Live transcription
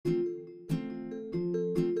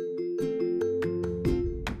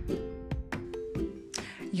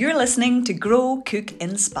You're listening to Grow, Cook,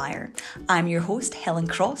 Inspire. I'm your host, Helen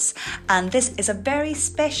Cross, and this is a very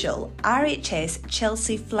special RHS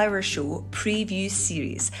Chelsea Flower Show preview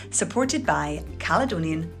series supported by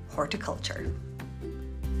Caledonian Horticulture.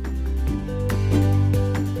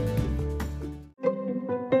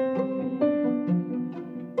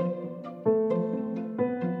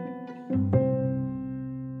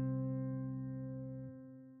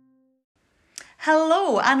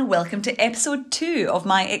 Hello and welcome to episode 2 of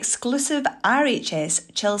my exclusive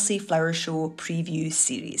RHS Chelsea Flower Show preview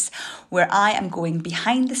series, where I am going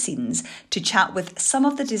behind the scenes to chat with some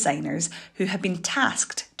of the designers who have been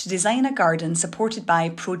tasked to design a garden supported by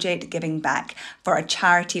Project Giving Back for a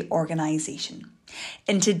charity organisation.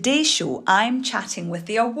 In today's show, I'm chatting with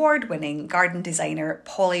the award-winning garden designer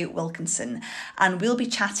Polly Wilkinson, and we'll be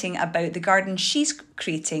chatting about the garden she's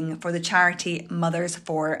creating for the charity Mothers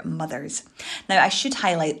for Mothers. Now, I should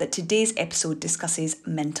highlight that today's episode discusses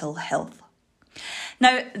mental health.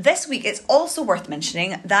 Now, this week it's also worth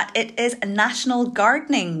mentioning that it is National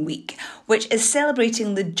Gardening Week, which is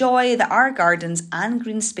celebrating the joy that our gardens and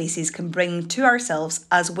green spaces can bring to ourselves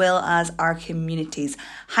as well as our communities,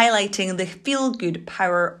 highlighting the feel-good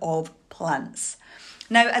power of plants.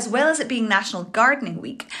 Now, as well as it being National Gardening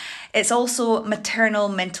Week, it's also Maternal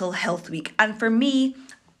Mental Health Week, and for me,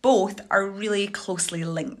 both are really closely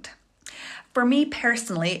linked. For me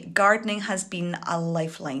personally, gardening has been a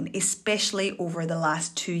lifeline, especially over the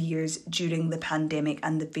last 2 years during the pandemic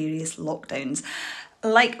and the various lockdowns.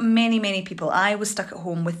 Like many people, I was stuck at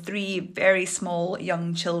home with 3 very small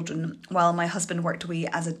young children while my husband worked away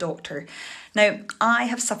as a doctor. Now, I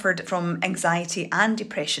have suffered from anxiety and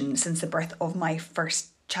depression since the birth of my first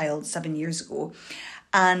child 7 years ago,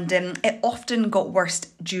 and it often got worse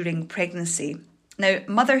during pregnancy. Now,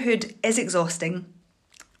 motherhood is exhausting.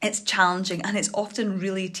 It's challenging and it's often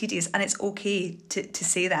really tedious, and it's okay to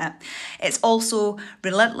say that. It's also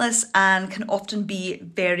relentless and can often be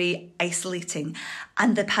very isolating,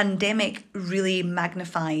 and the pandemic really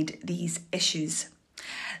magnified these issues.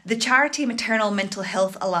 The charity Maternal Mental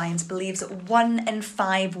Health Alliance believes that 1 in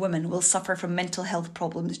 5 women will suffer from mental health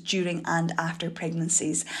problems during and after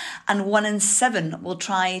pregnancies, and 1 in 7 will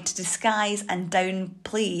try to disguise and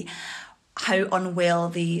downplay how unwell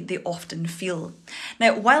they often feel.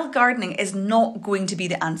 Now, while gardening is not going to be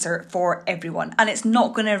the answer for everyone, and it's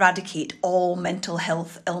not going to eradicate all mental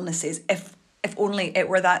health illnesses, if only it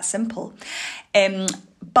were that simple,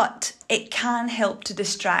 but it can help to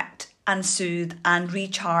distract and soothe and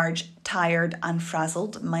recharge tired and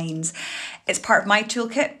frazzled minds. It's part of my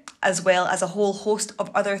toolkit, as well as a whole host of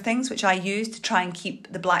other things which I use to try and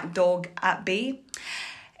keep the black dog at bay.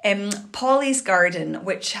 Polly's garden,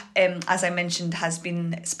 which, as I mentioned, has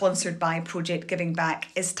been sponsored by Project Giving Back,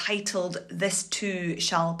 is titled "This Too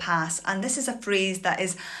Shall Pass," and this is a phrase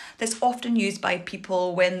that's often used by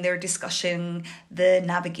people when they're discussing the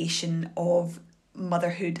navigation of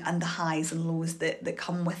motherhood and the highs and lows that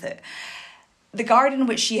come with it. The garden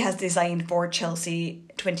which she has designed for Chelsea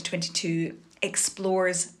 2022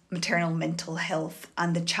 explores maternal mental health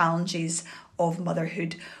and the challenges of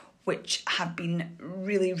motherhood, which have been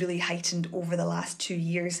really heightened over the last 2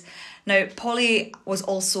 years. Now, Polly was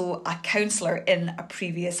also a counsellor in a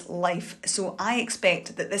previous life, so I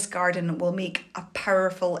expect that this garden will make a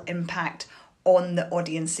powerful impact on the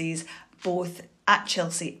audiences, both at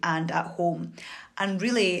Chelsea and at home. And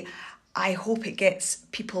really, I hope it gets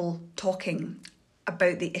people talking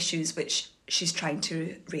about the issues which she's trying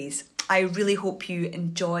to raise. I really hope you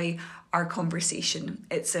enjoy our conversation.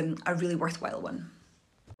 It's a really worthwhile one.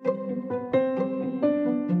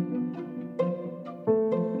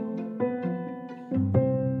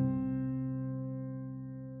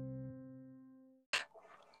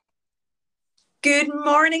 Good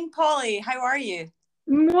morning, Polly. How are you?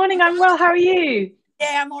 Morning, I'm well. How are you?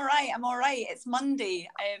 Yeah, I'm all right. It's Monday.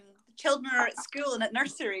 Children are at school and at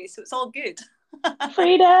nursery, so it's all good.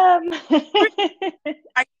 Freedom!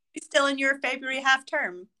 Are you still in your February half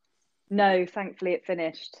term? No, thankfully it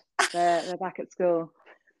finished. They're back at school.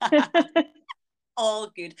 All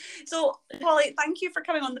good. So, Polly, thank you for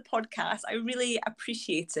coming on the podcast. I really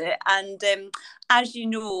appreciate it. And as you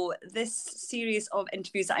know, this series of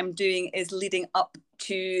interviews that I'm doing is leading up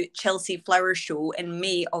to Chelsea Flower Show in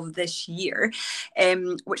May of this year,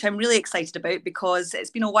 which I'm really excited about because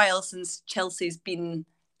it's been a while since Chelsea's been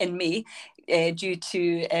in May due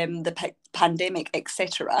to the pandemic,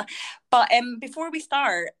 etc. But before we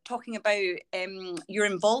start talking about your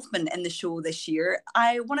involvement in the show this year,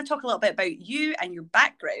 I want to talk a little bit about you and your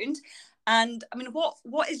background. And I mean,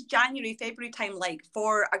 what is January, February time like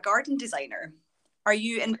for a garden designer? Are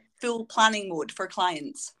you in full planning mode for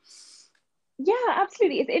clients? Yeah,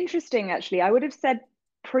 absolutely. It's interesting, actually. I would have said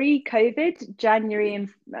pre-COVID, January and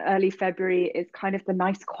early February is kind of the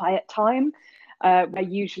nice quiet time, where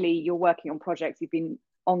usually you're working on projects you've been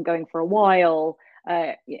ongoing for a while.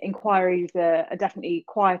 Inquiries are definitely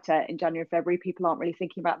quieter in January and February. People aren't really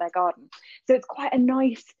thinking about their garden. So it's quite a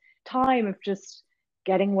nice time of just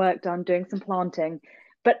getting work done, doing some planting.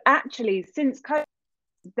 But actually, since COVID,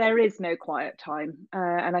 there is no quiet time.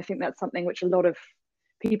 And I think that's something which a lot of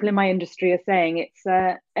people in my industry are saying.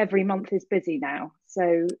 It's every month is busy now.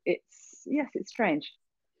 So it's, yes, it's strange.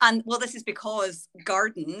 And well, this is because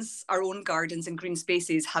gardens, our own gardens and green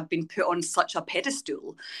spaces, have been put on such a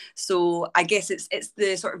pedestal. So I guess it's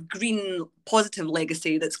the sort of green positive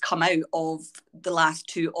legacy that's come out of the last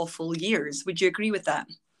 2 awful years. Would you agree with that?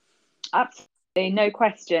 Absolutely, no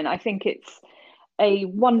question. I think it's a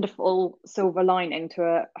wonderful silver lining to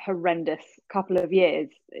a horrendous couple of years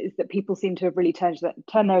is that people seem to have really turned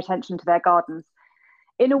their attention to their gardens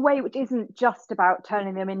in a way which isn't just about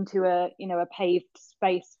turning them into a paved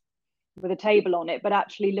space with a table on it, but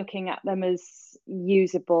actually looking at them as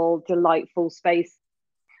usable, delightful space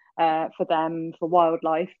for them, for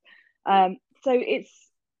wildlife. So it's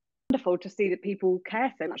wonderful to see that people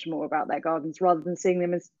care so much more about their gardens rather than seeing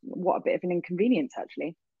them as what a bit of an inconvenience,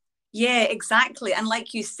 actually. Yeah, exactly. And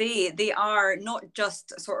like you say, they are not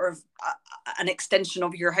just sort of an extension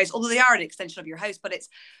of your house, although they are an extension of your house, but it's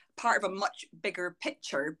part of a much bigger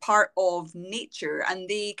picture, part of nature, and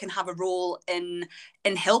they can have a role in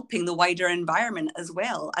helping the wider environment as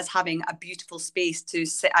well as having a beautiful space to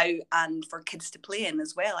sit out and for kids to play in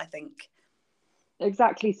as well, I think.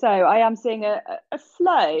 Exactly so. I am seeing a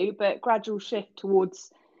slow but gradual shift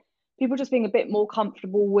towards people just being a bit more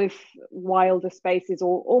comfortable with wilder spaces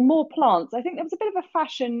or more plants. I think there was a bit of a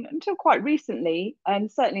fashion until quite recently,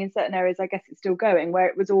 and certainly in certain areas, I guess it's still going, where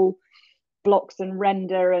it was all blocks and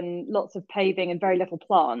render and lots of paving and very little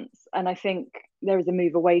plants. And I think there is a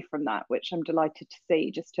move away from that, which I'm delighted to see,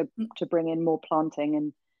 just to bring in more planting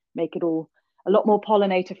and make it all a lot more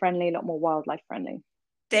pollinator friendly, a lot more wildlife friendly.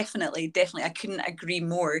 Definitely, definitely. I couldn't agree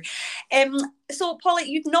more. Um, so, Polly,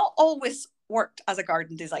 you've not always worked as a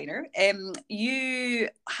garden designer. You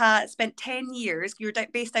had spent 10 years, you were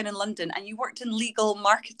based down in London, and you worked in legal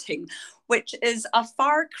marketing, which is a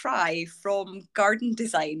far cry from garden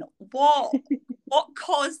design. What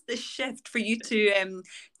caused the shift for you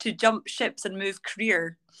to jump ships and move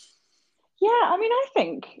career? Yeah, I mean, I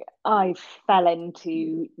think I fell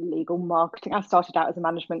into legal marketing. I started out as a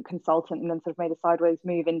management consultant and then sort of made a sideways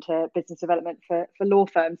move into business development for law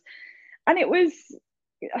firms. And it was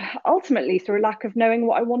ultimately through a lack of knowing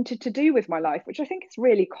what I wanted to do with my life, which I think is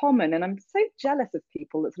really common. And I'm so jealous of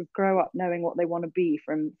people that sort of grow up knowing what they want to be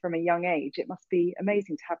from a young age. It must be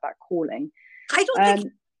amazing to have that calling. I don't think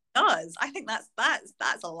it Um, does. I think that's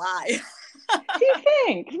a lie. do you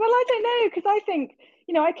think? Well, I don't know, because I think,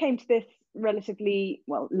 I came to this relatively,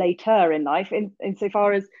 well, later in life,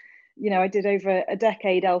 insofar as, I did over a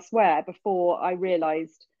decade elsewhere before I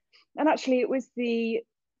realized. And actually, it was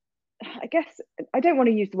I guess, I don't want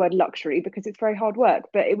to use the word luxury because it's very hard work,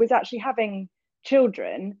 but it was actually having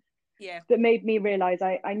children Yeah. that made me realize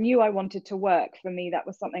I knew I wanted to work. For me, that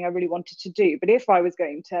was something I really wanted to do. But if I was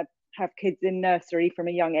going to have kids in nursery from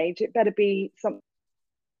a young age, it better be something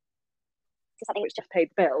which just paid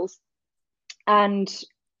the bills. And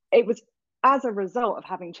it was as a result of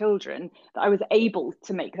having children that I was able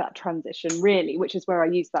to make that transition, really, which is where I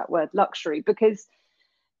use that word luxury, because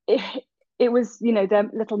it was, the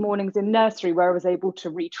little mornings in nursery where I was able to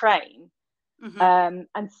retrain, Mm-hmm.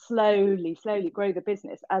 and slowly grow the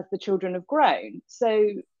business as the children have grown. So,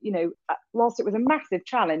 whilst it was a massive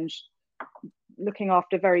challenge looking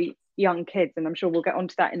after very young kids, and I'm sure we'll get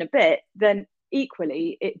onto that in a bit, then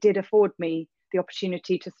equally it did afford me the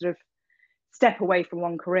opportunity to sort of step away from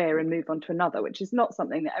one career and move on to another, which is not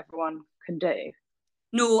something that everyone can do.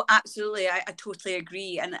 No, absolutely. I totally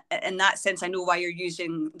agree. And in that sense, I know why you're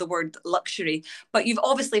using the word luxury. But you've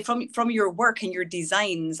obviously, from your work and your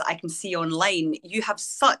designs, I can see online, you have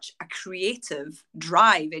such a creative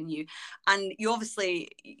drive in you. And you're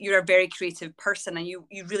a very creative person, and you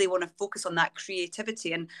really want to focus on that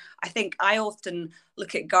creativity. And I think I often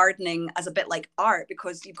look at gardening as a bit like art,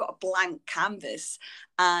 because you've got a blank canvas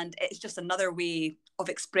and it's just another way of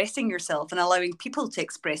expressing yourself and allowing people to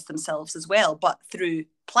express themselves as well, but through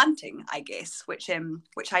planting, I guess, which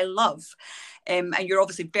I love. And you're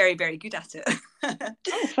obviously very, very good at it.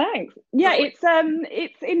 Oh, thanks. Yeah, So,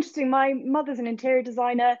 it's interesting. My mother's an interior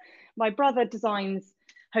designer. My brother designs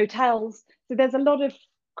hotels. So there's a lot of wow.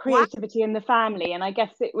 creativity in the family. And I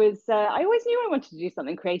guess it was, I always knew I wanted to do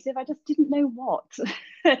something creative. I just didn't know what.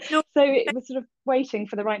 No, So it was sort of waiting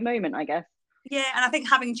for the right moment, I guess. Yeah, and I think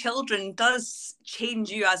having children does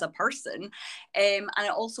change you as a person, and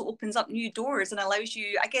it also opens up new doors and allows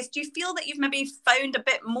you, I guess, do you feel that you've maybe found a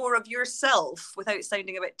bit more of yourself without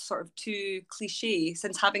sounding a bit sort of too cliche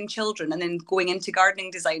since having children and then going into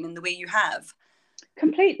gardening design in the way you have?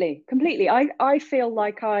 Completely. I feel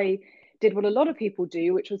like I did what a lot of people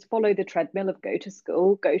do, which was follow the treadmill of go to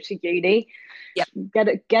school, go to uni, Yeah,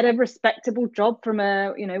 get a respectable job from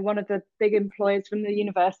one of the big employers from the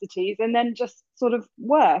universities, and then just sort of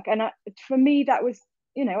work. And for me, that was,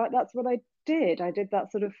 that's what I did. I did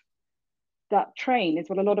that sort of, that train is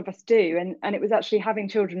what a lot of us do. And it was actually having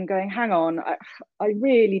children going, hang on, I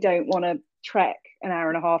really don't want to trek an hour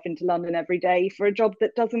and a half into London every day for a job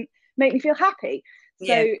that doesn't make me feel happy. So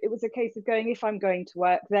yeah, it was a case of going, if I'm going to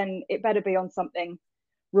work, then it better be on something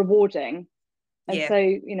rewarding. And yeah. so,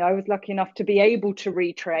 I was lucky enough to be able to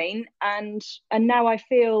retrain, and now I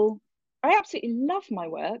feel I absolutely love my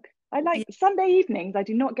work. I like Sunday evenings. I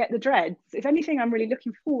do not get the dreads. If anything, I'm really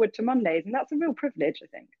looking forward to Mondays, and that's a real privilege, I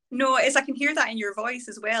think. No, it is. I can hear that in your voice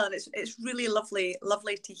as well, and it's really lovely,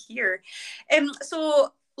 lovely to hear.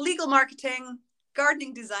 So legal marketing,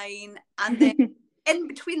 gardening design, and then in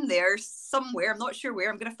between there, somewhere, I'm not sure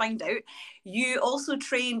where, I'm going to find out. You also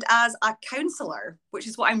trained as a counsellor, which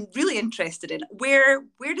is what I'm really interested in. Where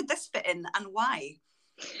did this fit in, and why?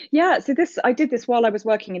 Yeah, so this I did this while I was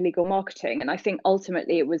working in legal marketing, and I think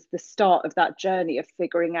ultimately it was the start of that journey of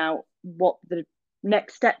figuring out what the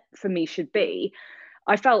next step for me should be.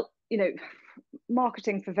 I felt,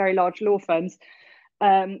 marketing for very large law firms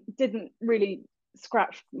didn't really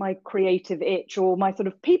scratch my creative itch or my sort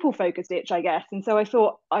of people focused itch, I guess. And so I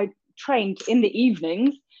thought I trained in the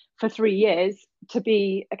evenings for 3 years to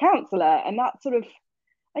be a counsellor, and that sort of,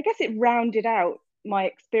 I guess it rounded out my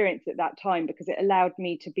experience at that time because it allowed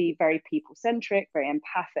me to be very people centric, very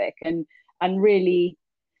empathic, and really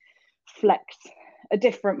flex a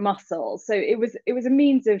different muscle. So it was a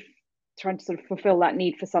means of trying to sort of fulfill that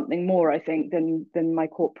need for something more, I think, than my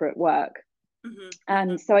corporate work. Mm-hmm, mm-hmm.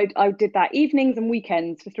 And so I did that evenings and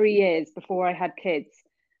weekends for 3 years before I had kids.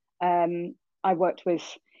 I worked with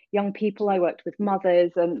young people, I worked with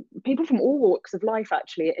mothers and people from all walks of life,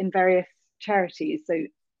 actually, in various charities. So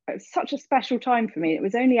it was such a special time for me. It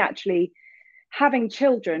was only actually having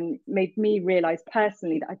children made me realize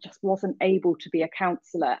personally that I just wasn't able to be a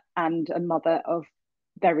counselor and a mother of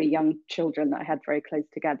very young children that I had very close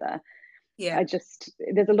together. Yeah.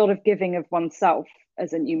 There's a lot of giving of oneself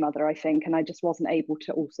as a new mother, I think, and I just wasn't able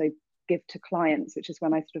to also give to clients, which is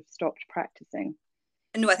when I sort of stopped practicing.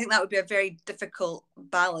 No, I think that would be a very difficult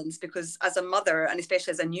balance because as a mother, and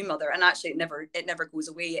especially as a new mother, and actually it never goes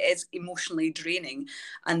away. It is emotionally draining,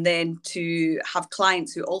 and then to have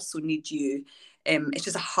clients who also need you, it's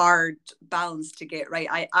just a hard balance to get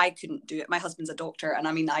right. I couldn't do it. My husband's a doctor, and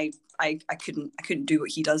I mean I couldn't do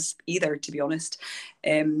what he does either. To be honest,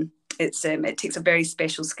 it takes a very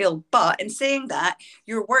special skill. But in saying that,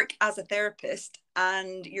 your work as a therapist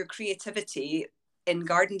and your creativity in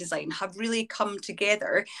garden design have really come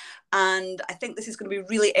together, and I think this is going to be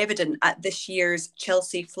really evident at this year's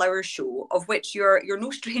Chelsea Flower Show, of which you're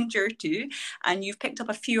no stranger to, and you've picked up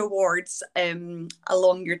a few awards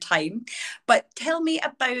along your time. But tell me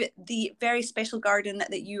about the very special garden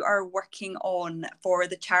that you are working on for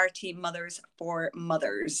the charity Mothers for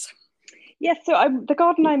Mothers. Yes, so the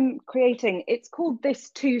garden I'm creating, it's called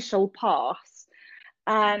This Too Shall Pass.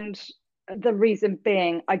 And the reason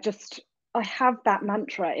being, I have that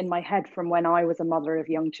mantra in my head from when I was a mother of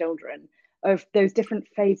young children, of those different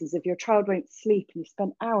phases of your child won't sleep and you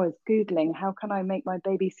spend hours Googling, how can I make my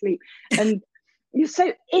baby sleep? And you're so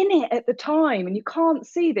in it at the time and you can't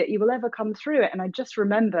see that you will ever come through it. And I just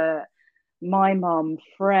remember my mum,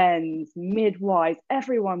 friends, midwives,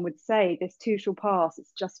 everyone would say, this too shall pass,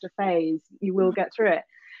 it's just a phase, you will get through it.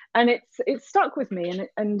 And it's stuck with me,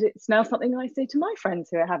 and it's now something I say to my friends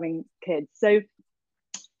who are having kids. So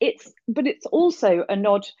it's also a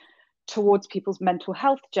nod towards people's mental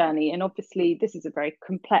health journey. And obviously this is a very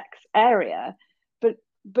complex area, but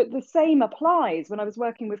the same applies when I was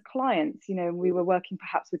working with clients, we were working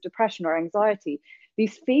perhaps with depression or anxiety.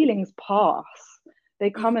 These feelings pass, they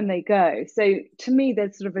come and they go. So to me,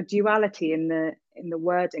 there's sort of a duality in the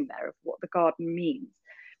wording there of what the garden means.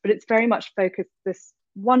 But it's very much focused, this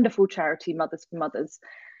wonderful charity, Mothers for Mothers.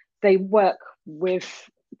 They work with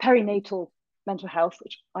perinatal mental health,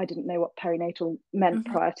 which I didn't know what perinatal meant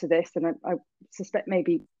Mm-hmm. prior to this, and I suspect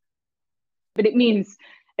maybe, but it means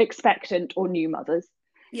expectant or new mothers.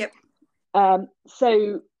 Yep.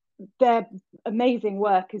 So their amazing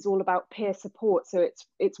work is all about peer support. So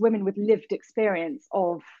it's women with lived experience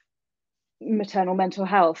of maternal mental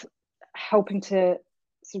health, helping to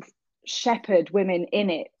sort of shepherd women in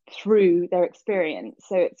it through their experience.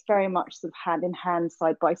 So it's very much sort of hand in hand,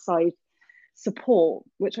 side by side support,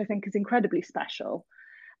 which I think is incredibly special.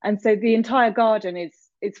 And so the entire garden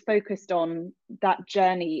is focused on that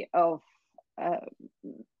journey of uh,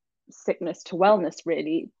 sickness to wellness,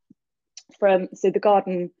 really. So the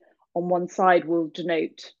garden on one side will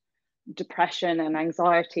denote depression and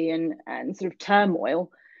anxiety and sort of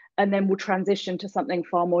turmoil, and then we'll transition to something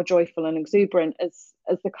far more joyful and exuberant as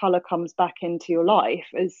the color comes back into your life.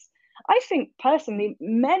 As I think personally,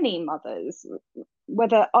 many mothers,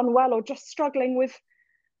 whether unwell or just struggling with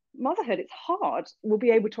motherhood, it's hard, will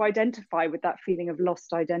be able to identify with that feeling of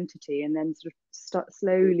lost identity, and then sort of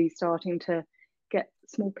slowly starting to get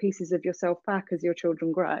small pieces of yourself back as your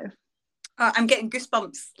children grow. I'm getting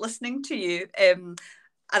goosebumps listening to you.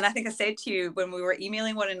 And I think I said to you when we were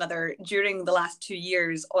emailing one another, during the last 2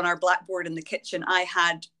 years on our blackboard in the kitchen, I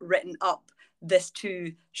had written up, "This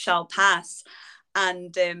too shall pass."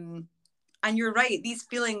 And you're right, these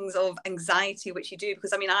feelings of anxiety, which you do,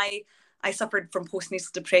 because I mean, I suffered from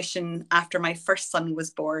postnatal depression after my first son was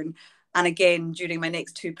born, and again during my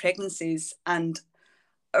next 2 pregnancies. And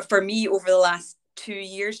for me, over the last 2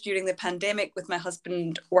 years during the pandemic, with my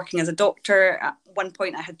husband working as a doctor, at one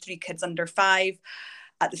point I had 3 kids under 5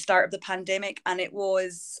 at the start of the pandemic, and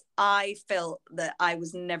I felt that I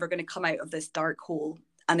was never going to come out of this dark hole,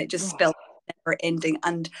 and it just felt never ending.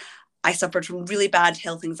 And I suffered from really bad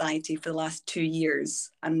health anxiety for the last 2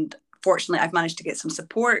 years, and fortunately I've managed to get some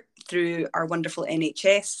support through our wonderful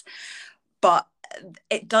NHS, but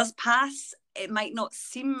it does pass. It might not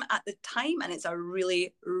seem at the time, and it's a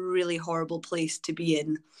really, really horrible place to be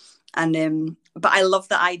in. And but I love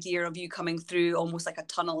the idea of you coming through almost like a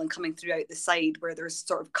tunnel and coming through out the side where there's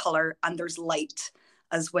sort of colour and there's light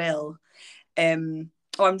as well. I'm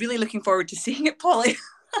really looking forward to seeing it, Polly.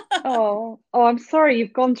 I'm sorry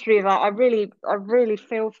you've gone through that. I really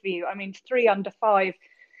feel for you. I mean, 3 under 5,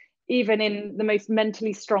 even in the most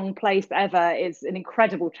mentally strong place ever, is an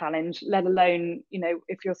incredible challenge, let alone,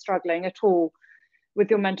 if you're struggling at all with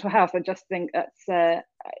your mental health. I just think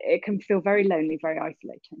it can feel very lonely, very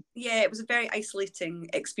isolating. Yeah, it was a very isolating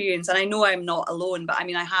experience, and I know I'm not alone, but I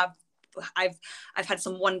mean, I've had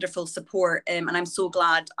some wonderful support, and I'm so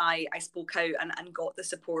glad I spoke out and got the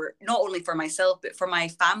support, not only for myself but for my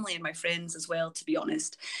family and my friends as well, to be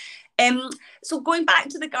honest. So going back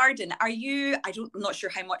to the garden, I'm not sure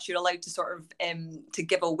how much you're allowed to sort of to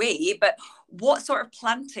give away, but what sort of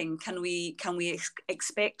planting can we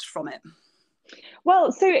expect from it?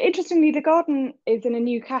 Well, so interestingly, the garden is in a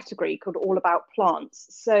new category called All About Plants.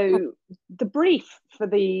 So the brief for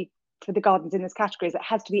the gardens in this category is it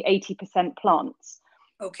has to be 80% plants.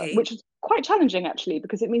 Okay. Which is quite challenging, actually,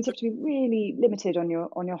 because it means you have to be really limited on your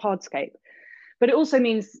hardscape. But it also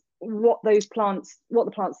means what the plants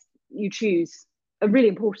you choose are really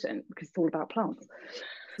important, because it's all about plants.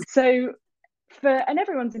 So and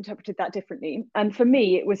everyone's interpreted that differently. And for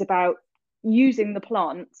me, it was about using the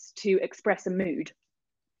plants to express a mood.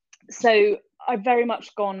 So I've very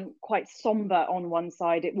much gone quite somber on one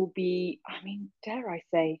side. It will be, I mean, dare I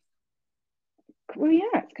say, well, yeah,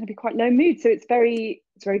 it's going to be quite low mood. So it's very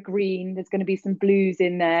green. There's going to be some blues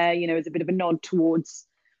in there, as a bit of a nod towards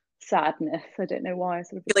sadness. I don't know why I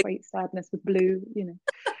sort of equate sadness with blue,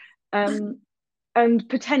 and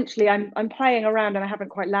potentially I'm playing around, and I haven't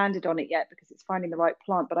quite landed on it yet because it's finding the right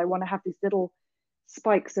plant, but I want to have these little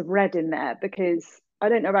spikes of red in there, because I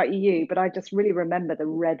don't know about you, but I just really remember the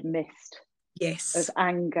red mist of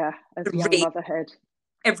anger as young motherhood.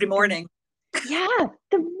 Every morning. Yeah,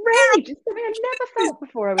 the rage. It's something I never felt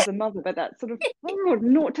before I was a mother, but that sort of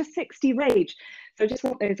 0 to 60 rage. So I just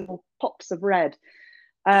want those little pops of red.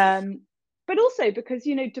 But also because,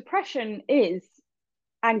 depression is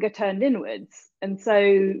anger turned inwards. And so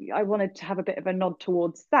I wanted to have a bit of a nod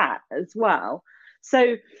towards that as well.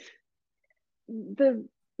 So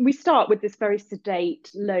we start with this very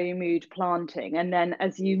sedate, low mood planting. And then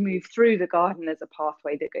as you move through the garden, there's a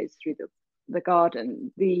pathway that goes through the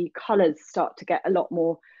garden. The colours start to get a lot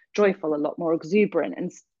more joyful, a lot more exuberant.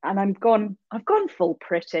 And I've gone full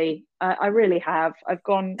pretty. I really have. I've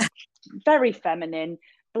gone very feminine,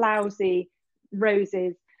 blousy,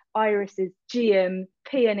 roses, irises, geum,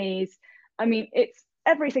 peonies. I mean, it's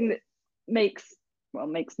everything that makes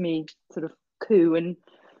me sort of coo and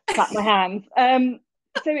clap my hands.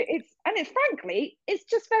 So it's frankly, it's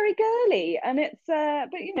just very girly, and it's but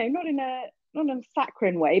not in a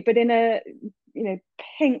saccharine way, but in a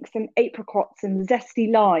pinks and apricots and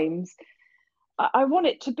zesty limes. I want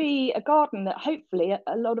it to be a garden that hopefully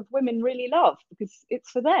a lot of women really love, because it's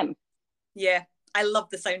for them. Yeah, I love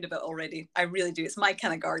the sound of it already. I really do. It's my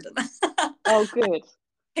kind of garden. Oh, good.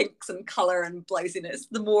 pinks and colour and blousiness.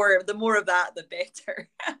 The more of that, the better.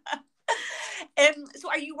 So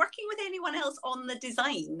are you working with anyone else on the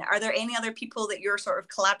design? Are there any other people that you're sort of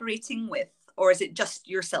collaborating with, or is it just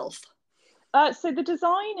yourself? So the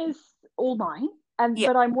design is all mine, Yeah.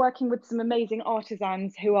 but I'm working with some amazing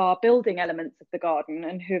artisans who are building elements of the garden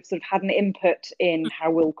and who have sort of had an input in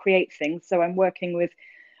how we'll create things. So I'm working with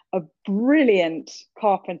a brilliant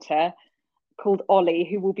carpenter called Ollie,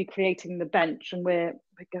 who will be creating the bench, and we're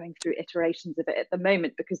going through iterations of it at the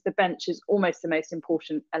moment, because the bench is almost the most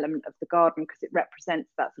important element of the garden, because it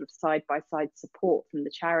represents that sort of side by side support from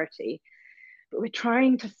the charity. But we're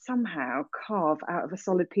trying to somehow carve out of a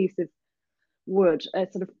solid piece of wood a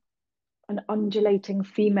sort of an undulating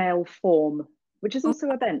female form, which is also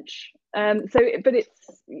a bench. But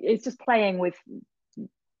it's just playing with,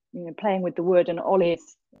 playing with the wood, and Ollie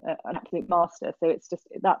is an absolute master. So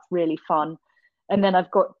that's really fun. And then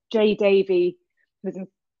I've got Jay Davey, who's a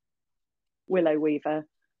willow weaver,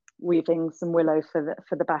 weaving some willow for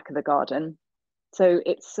the back of the garden. So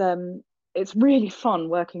it's really fun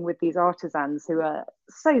working with these artisans who are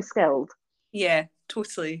so skilled. Yeah,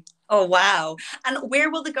 totally. Oh, wow. And where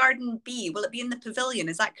will the garden be? Will it be in the pavilion?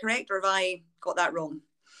 Is that correct? Or have I got that wrong?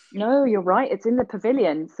 No, you're right. It's in the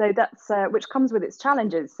pavilion. So that's which comes with its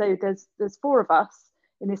challenges. So there's four of us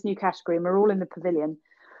in this new category, and we're all in the pavilion.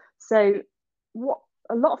 So what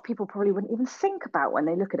a lot of people probably wouldn't even think about when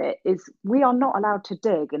they look at it is we are not allowed to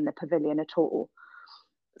dig in the pavilion at all.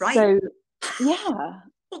 Right. So yeah,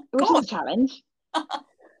 Oh, which God. is a challenge.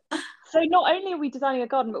 So not only are we designing a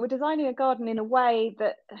garden, but we're designing a garden in a way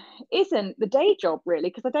that isn't the day job, really,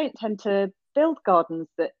 because I don't tend to build gardens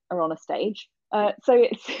that are on a stage. So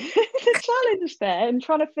it's, it's a challenge there, and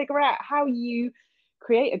trying to figure out how you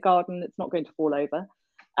create a garden that's not going to fall over.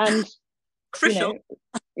 And, Crucial.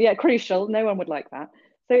 yeah, crucial. No one would like that.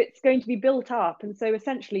 So it's going to be built up. And so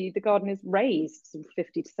essentially the garden is raised sort of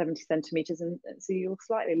 50 to 70 centimetres. And so you'll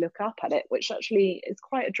slightly look up at it, which actually is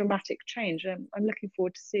quite a dramatic change. I'm looking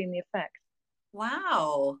forward to seeing the effect.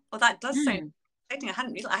 Wow. Well, that does sound exciting.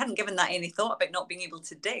 I hadn't given that any thought about not being able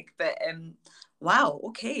to dig, but wow,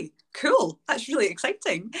 okay, cool. That's really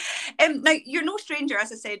exciting. Now you're no stranger,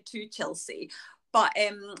 as I said, to Chelsea, but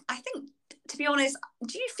I think, to be honest,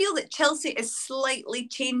 do you feel that Chelsea is slightly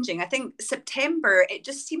changing? I think September, it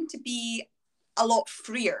just seemed to be a lot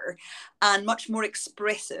freer and much more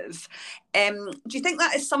expressive. Do you think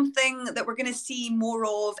that is something that we're going to see more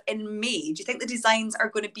of in May? Do you think the designs are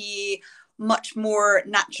going to be much more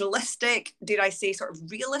naturalistic, did I say sort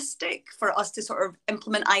of realistic, for us to sort of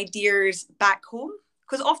implement ideas back home?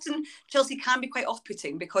 Because often Chelsea can be quite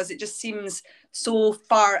off-putting because it just seems so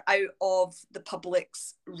far out of the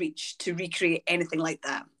public's reach to recreate anything like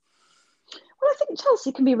that. Well, I think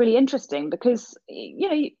Chelsea can be really interesting because,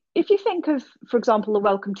 if you think of, for example, the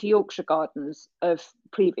Welcome to Yorkshire Gardens of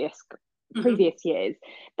previous years,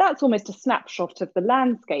 that's almost a snapshot of the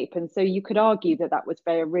landscape. And so you could argue that that was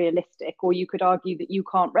very realistic, or you could argue that you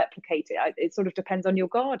can't replicate it. It sort of depends on your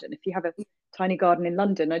garden. If you have a tiny garden in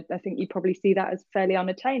London, I think you probably see that as fairly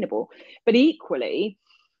unattainable. But equally,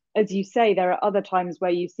 as you say, there are other times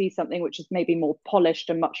where you see something which is maybe more polished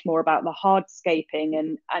and much more about the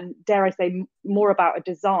hardscaping and dare I say, more about a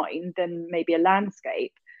design than maybe a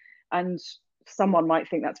landscape. And someone might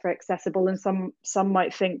think that's very accessible, and some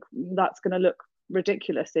might think that's going to look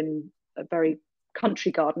ridiculous in a very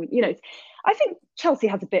country garden. I think Chelsea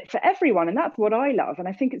has a bit for everyone, and that's what I love. And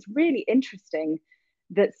I think it's really interesting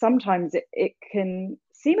that sometimes it can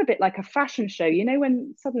seem a bit like a fashion show,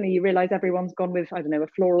 when suddenly you realize everyone's gone with, I don't know, a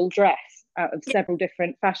floral dress out of several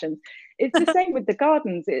different fashions. It's the same with the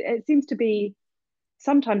gardens. It seems to be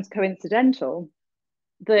sometimes coincidental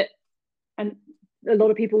that, and a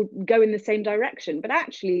lot of people go in the same direction, but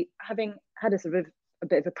actually having had a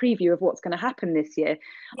bit of a preview of what's going to happen this year,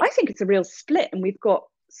 I think it's a real split, and we've got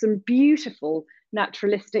some beautiful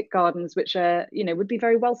naturalistic gardens which are, would be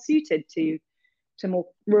very well suited to more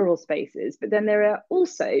rural spaces. But then there are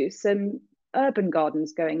also some urban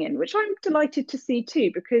gardens going in, which I'm delighted to see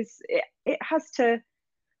too, because it has to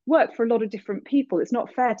work for a lot of different people. It's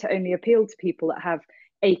not fair to only appeal to people that have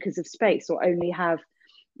acres of space or only have,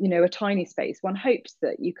 a tiny space. One hopes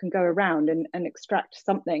that you can go around and extract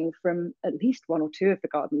something from at least one or two of the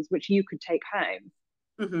gardens, which you could take home.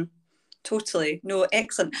 Mm-hmm. Totally. No,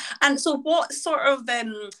 excellent. And so what are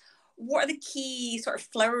the key sort of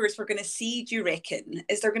flowers we're going to see, do you reckon?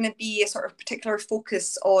 Is there going to be a sort of particular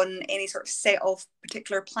focus on any sort of set of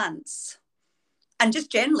particular plants? And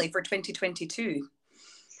just generally for 2022?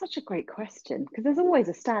 Such a great question, because there's always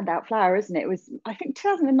a standout flower, isn't it? I think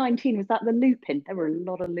 2019, was that the lupin? There were a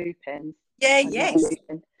lot of lupins. Yeah, yes.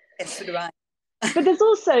 Yes, so do I. But there's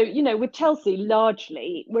also, with Chelsea,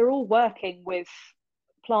 largely, we're all working with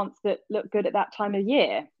plants that look good at that time of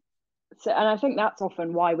year. So, and I think that's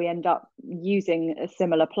often why we end up using a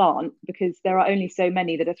similar plant, because there are only so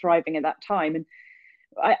many that are thriving at that time. And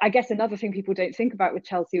I guess another thing people don't think about with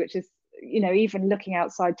Chelsea, which is, even looking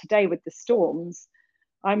outside today with the storms,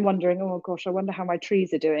 I'm wondering, oh gosh, I wonder how my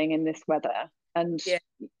trees are doing in this weather. And Yeah.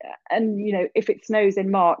 if it snows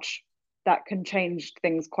in March, that can change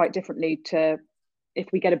things quite differently to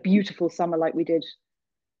if we get a beautiful summer like we did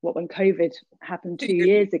when COVID happened 2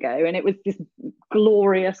 years ago, and it was this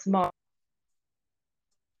glorious March.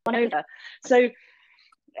 So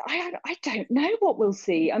I don't know what we'll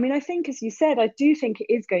see. I mean, I think, as you said, I do think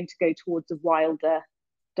it is going to go towards a wilder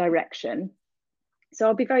direction. So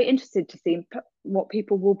I'll be very interested to see what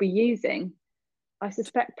people will be using. I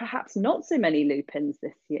suspect perhaps not so many lupins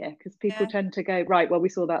this year, because people tend to go, right, well, we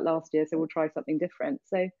saw that last year, so we'll try something different.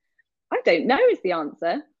 So I don't know is the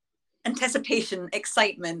answer. Anticipation,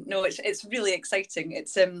 excitement. No, it's really exciting.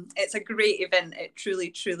 It's a great event. It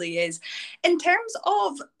truly is. In terms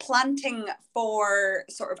of planting for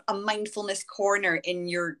sort of a mindfulness corner in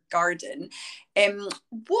your garden,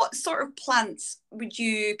 what sort of plants would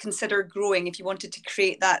you consider growing if you wanted to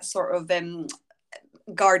create that sort of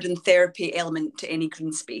garden therapy element to any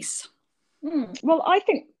green space? Well, I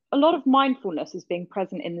think a lot of mindfulness is being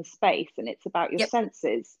present in the space, and it's about your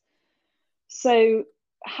senses. So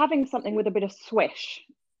having something with a bit of swish.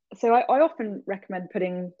 So I often recommend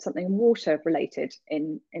putting something water related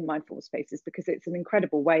in mindful spaces, because it's an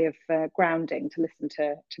incredible way of grounding to listen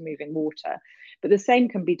to moving water. But the same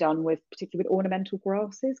can be done with, particularly with ornamental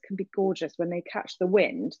grasses, can be gorgeous when they catch the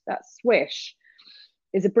wind. That swish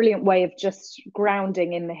is a brilliant way of just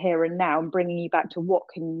grounding in the here and now and bringing you back to what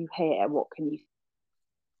can you hear, what can you.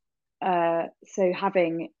 So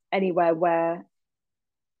having anywhere where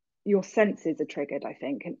your senses are triggered, I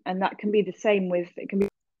think, and that can be the same with, it can be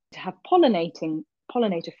to have pollinator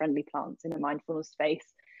friendly plants in a mindfulness space,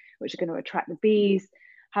 which are going to attract the bees.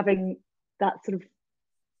 Having that sort of,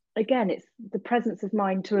 again, it's the presence of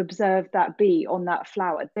mind to observe that bee on that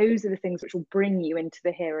flower. Those are the things which will bring you into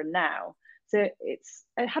the here and now. So it's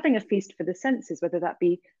having a feast for the senses, whether that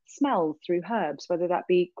be smells through herbs, whether that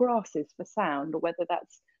be grasses for sound, or whether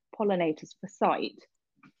that's pollinators for sight.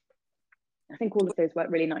 I think all of those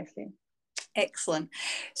work really nicely. Excellent.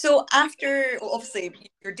 So after, well, obviously,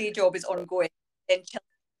 your day job is ongoing.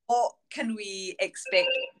 What can we expect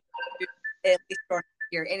later on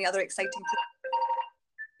here? Any other exciting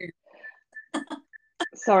things?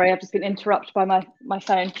 Sorry, I've just been interrupted by my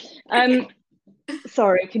phone.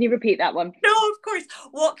 Sorry, can you repeat that one? No, of course.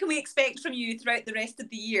 What can we expect from you throughout the rest of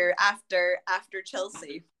the year after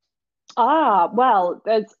Chelsea? Well,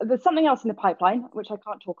 there's something else in the pipeline which I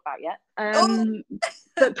can't talk about yet.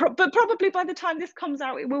 But probably by the time this comes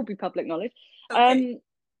out, it will be public knowledge. Okay.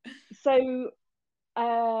 So,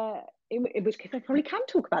 in which case I probably can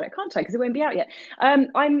talk about it, can't I? Because it won't be out yet. I'm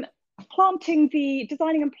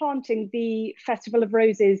designing and planting the Festival of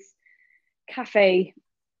Roses cafe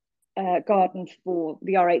garden for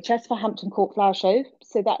the RHS for Hampton Court Flower Show.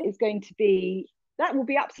 So that will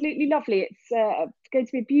be absolutely lovely. It's going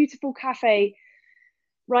to be a beautiful cafe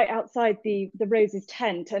right outside the Roses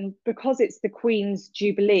tent, and because it's the Queen's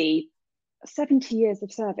Jubilee, 70 years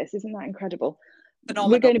of service, isn't that incredible?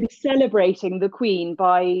 Phenomenal. We're going to be celebrating the Queen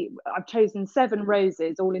I've chosen 7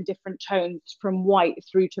 roses, all in different tones, from white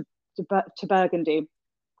through to burgundy,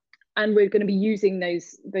 and we're going to be using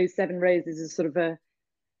those 7 roses as sort of a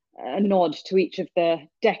nod to each of the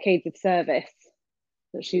decades of service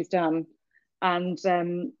that she's done. And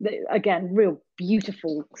again, real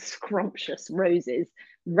beautiful, scrumptious roses,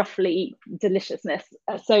 ruffly deliciousness.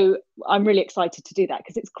 So I'm really excited to do that,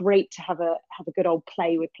 because it's great to have a good old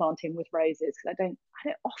play with planting with roses, because I don't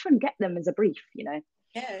often get them as a brief, Yeah.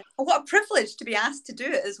 Well, what a privilege to be asked to do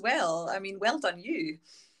it as well. I mean, well done you.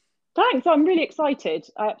 Thanks. I'm really excited.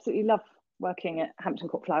 I absolutely love working at Hampton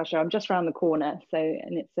Court Flower Show. I'm just around the corner,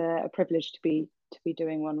 and it's a privilege to be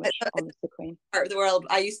doing one which honours the Queen. Part of the world.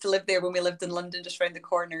 I used to live there when we lived in London, just around the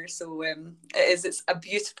corner. So it's a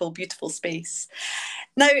beautiful space.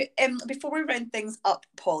 Now, before we round things up,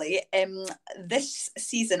 Polly, this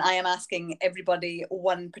season I am asking everybody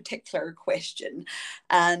one particular question,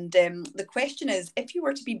 and the question is: if you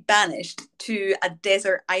were to be banished to a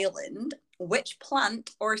desert island, which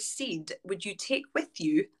plant or seed would you take with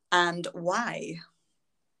you, and why?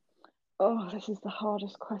 Oh, this is the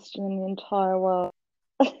hardest question in the entire world.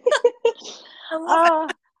 I love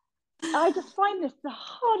it. I just find this the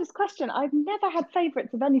hardest question. I've never had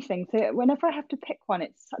favourites of anything, so whenever I have to pick one,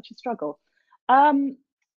 it's such a struggle.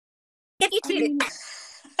 Give you two.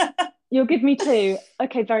 You'll give me two.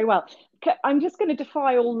 Okay, very well. I'm just going to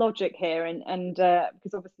defy all logic here, and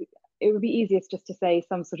because obviously it would be easiest just to say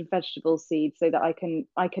some sort of vegetable seed so that I can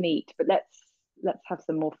eat. But let's have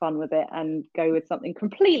some more fun with it and go with something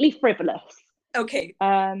completely frivolous. Okay.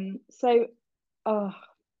 So, oh,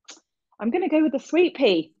 I'm going to go with the sweet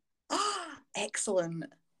pea. Excellent.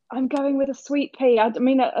 I'm going with a sweet pea. I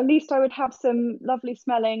mean, at least I would have some lovely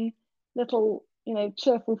smelling little,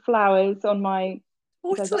 cheerful flowers on my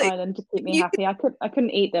desert Totally. island to keep me You happy. I couldn't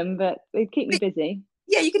eat them, but they'd keep me busy.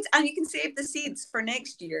 Yeah, you can save the seeds for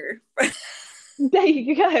next year. There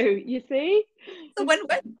you go. You see? It's a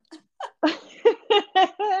win-win.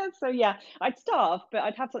 So yeah, I'd starve, but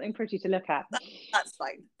I'd have something pretty to look at. That's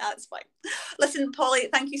fine. That's fine. Listen, Polly,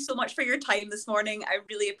 thank you so much for your time this morning. I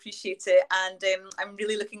really appreciate it. And I'm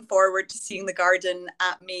really looking forward to seeing the garden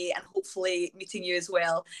at May and hopefully meeting you as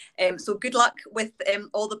well. So good luck with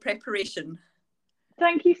all the preparation.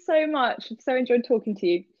 Thank you so much. I've so enjoyed talking to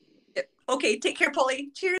you. Okay, take care, Polly.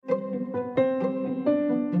 Cheers.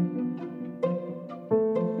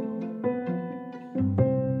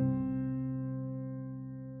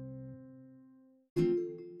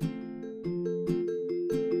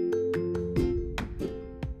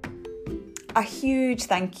 A huge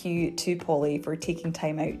thank you to Polly for taking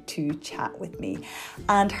time out to chat with me.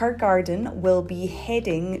 And her garden will be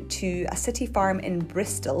heading to a city farm in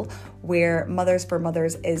Bristol where Mothers for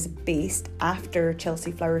Mothers is based after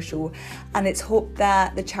Chelsea Flower Show. And it's hoped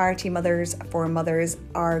that the charity Mothers for Mothers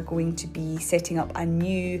are going to be setting up a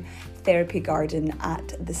new therapy garden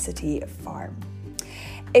at the city farm.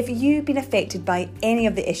 If you've been affected by any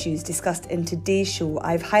of the issues discussed in today's show,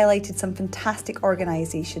 I've highlighted some fantastic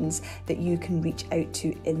organisations that you can reach out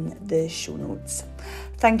to in the show notes.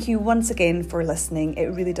 Thank you once again for listening.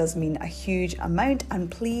 It really does mean a huge amount, and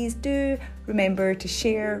please do remember to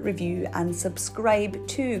share, review and subscribe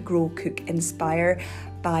to Grow, Cook, Inspire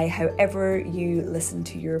by however you listen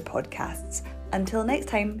to your podcasts. Until next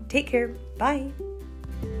time, take care. Bye.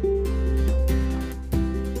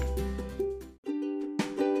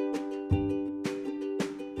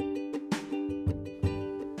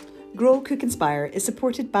 Grow, Cook, Inspire is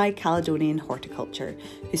supported by Caledonian Horticulture,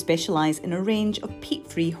 who specialise in a range of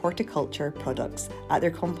peat-free horticulture products at their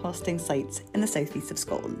composting sites in the southeast of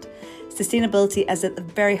Scotland. Sustainability is at the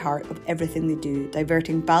very heart of everything they do,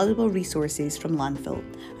 diverting valuable resources from landfill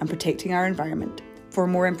and protecting our environment. For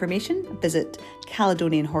more information, visit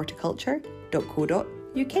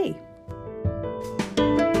caledonianhorticulture.co.uk.